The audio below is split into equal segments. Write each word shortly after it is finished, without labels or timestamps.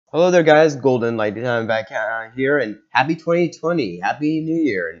Hello there, guys. Golden Light back here, and happy 2020, happy New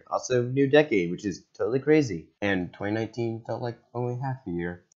Year, and also new decade, which is totally crazy. And 2019 felt like only half a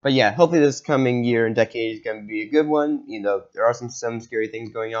year. But yeah, hopefully this coming year and decade is going to be a good one. You know, there are some scary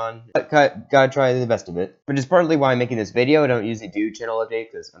things going on, but gotta try the best of it. Which is partly why I'm making this video. I don't usually do channel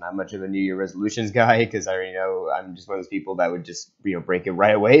updates because I'm not much of a New Year resolutions guy, because I already know I'm just one of those people that would just, break it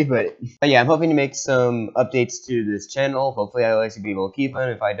right away. But yeah, I'm hoping to make some updates to this channel. Hopefully I'll actually be able to keep them.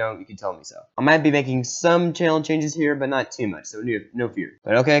 If I don't, you can tell me so. I might be making some channel changes here, but not too much, so no fear.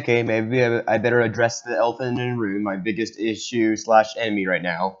 But okay, maybe I better address the elephant in the room, my biggest issue / enemy right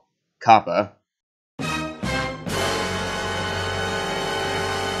now. COPPA.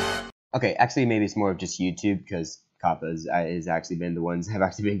 Okay, actually maybe it's more of just YouTube, because COPPA has actually been the ones that have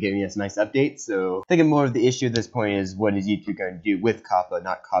actually been giving us nice updates, so I think more of the issue at this point is what is YouTube going to do with COPPA,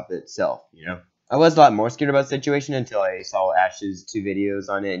 not COPPA itself, you know? I was a lot more scared about the situation until I saw Ash's 2 videos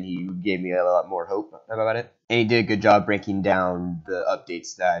on it, and he gave me a lot more hope about it. And he did a good job breaking down the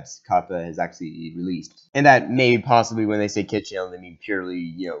updates that COPPA has actually released. And that maybe possibly when they say kid channel, they mean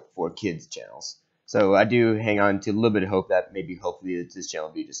purely, for kids channels. So I do hang on to a little bit of hope that hopefully this channel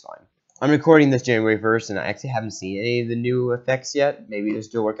will be just fine. I'm recording this January 1st, and I actually haven't seen any of the new effects yet. Maybe they're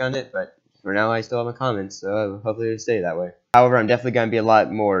still working on it, but for now I still have my comments, so hopefully it'll stay that way. However, I'm definitely going to be a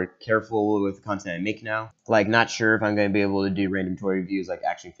lot more careful with the content I make now. Like, not sure if I'm going to be able to do random toy reviews like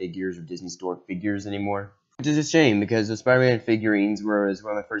action figures or Disney Store figures anymore. Which is a shame, because the Spider-Man figurines was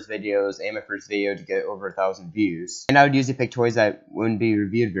one of my first videos, and my first video to get over 1,000 views. And I would usually pick toys that wouldn't be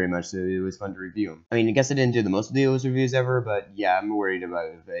reviewed very much, so it was fun to review them. I mean, I guess I didn't do the most of those reviews ever, but yeah, I'm worried about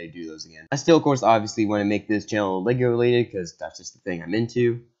if I do those again. I still, of course, obviously want to make this channel Lego related, because that's just the thing I'm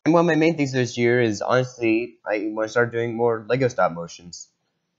into. And one of my main things this year is, honestly, I want to start doing more Lego stop motions.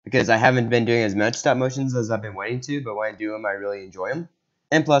 Because I haven't been doing as much stop motions as I've been wanting to, but when I do them, I really enjoy them.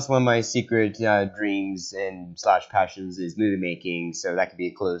 And plus, one of my secret dreams and / passions is movie making, so that could be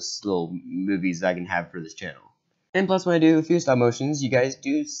a close little movies that I can have for this channel. And plus, when I do a few stop motions, you guys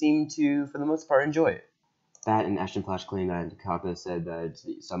do seem to, for the most part, enjoy it. That and Ashton Flash claimed that COPPA said that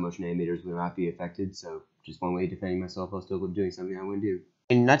stop motion animators will not be affected, so just one way of defending myself while still doing something I wouldn't do.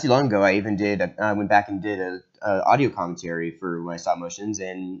 And not too long ago, I even went back and did a audio commentary for my stop motions,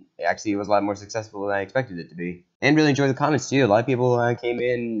 and actually it was a lot more successful than I expected it to be. And really enjoyed the comments too. A lot of people came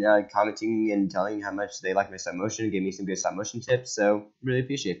in commenting and telling how much they liked my stop motion, gave me some good stop motion tips, so really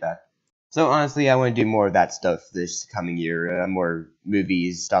appreciate that. So honestly, I want to do more of that stuff this coming year, more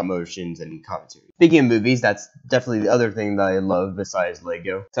movies, stop motions, and commentary. Speaking of movies, that's definitely the other thing that I love besides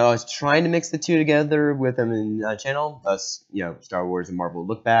Lego. So I was trying to mix the two together with them in the channel, thus, Star Wars and Marvel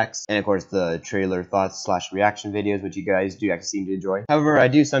lookbacks, and of course the trailer thoughts / reaction videos, which you guys do actually seem to enjoy. However, I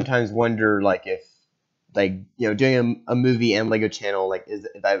do sometimes wonder, if doing a movie and Lego channel,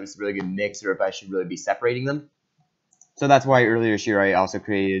 if that was a really good mix, or if I should really be separating them. So that's why earlier this year I also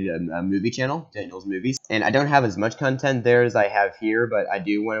created a movie channel, Daniel's Movies. And I don't have as much content there as I have here, but I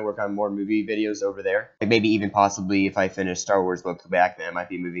do want to work on more movie videos over there. Like maybe even possibly if I finish Star Wars look back, then I might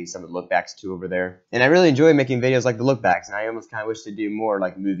be moving some of the lookbacks to over there. And I really enjoy making videos like the lookbacks, and I almost kind of wish to do more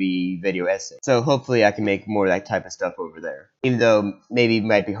like movie video essays. So hopefully I can make more of that type of stuff over there. Even though maybe it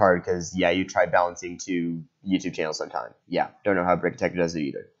might be hard because, yeah, you try balancing 2 YouTube channels sometime. Yeah, don't know how Brick Detector does it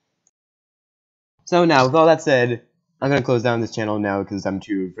either. So now, with all that said, I'm going to close down this channel now because I'm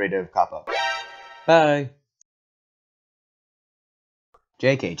too afraid of COPPA. Bye!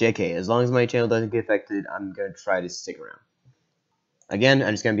 JK, as long as my channel doesn't get affected, I'm going to try to stick around. Again,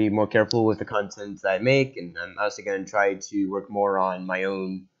 I'm just going to be more careful with the content that I make, and I'm also going to try to work more on my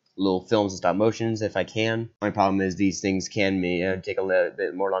own little films and stop motions if I can. My problem is these things can take a little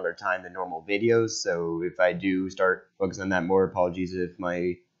bit more longer time than normal videos, so if I do start focusing on that more, apologies if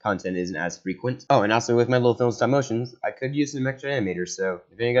my content isn't as frequent. Oh, and also with my little film stop motions, I could use some extra animators, so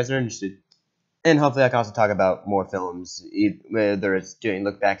if any of you guys are interested. And hopefully I can also talk about more films, whether it's doing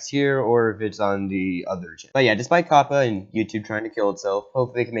lookbacks here or if it's on the other channel. But yeah, despite COPPA and YouTube trying to kill itself,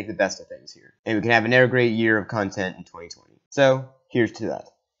 hopefully we can make the best of things here. And we can have another great year of content in 2020. So, here's to that.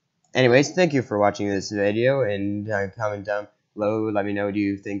 Anyways, thank you for watching this video, and comment down below, let me know what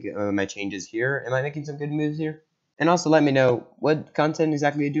you think of my changes here. Am I making some good moves here? And also let me know what content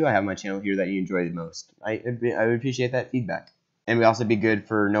exactly do I have on my channel here that you enjoy the most. I would appreciate that feedback. And it would also be good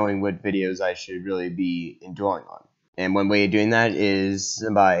for knowing what videos I should really be dwelling on. And one way of doing that is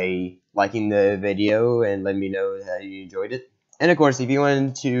by liking the video and letting me know that you enjoyed it. And of course, if you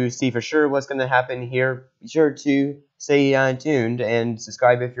wanted to see for sure what's going to happen here, be sure to stay tuned and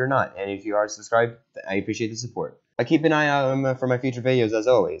subscribe if you're not. And if you are subscribed, I appreciate the support. keep an eye out for my future videos as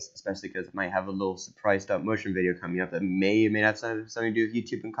always, especially because I might have a little surprise stop motion video coming up that may or may not have something to do with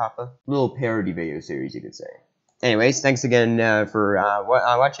YouTube and COPPA. A little parody video series, you could say. Anyways, thanks again for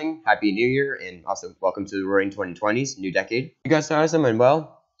watching. Happy New Year, and also welcome to the Roaring 2020s, new decade. You guys are awesome, and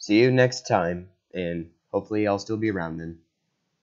well, see you next time, and hopefully I'll still be around then.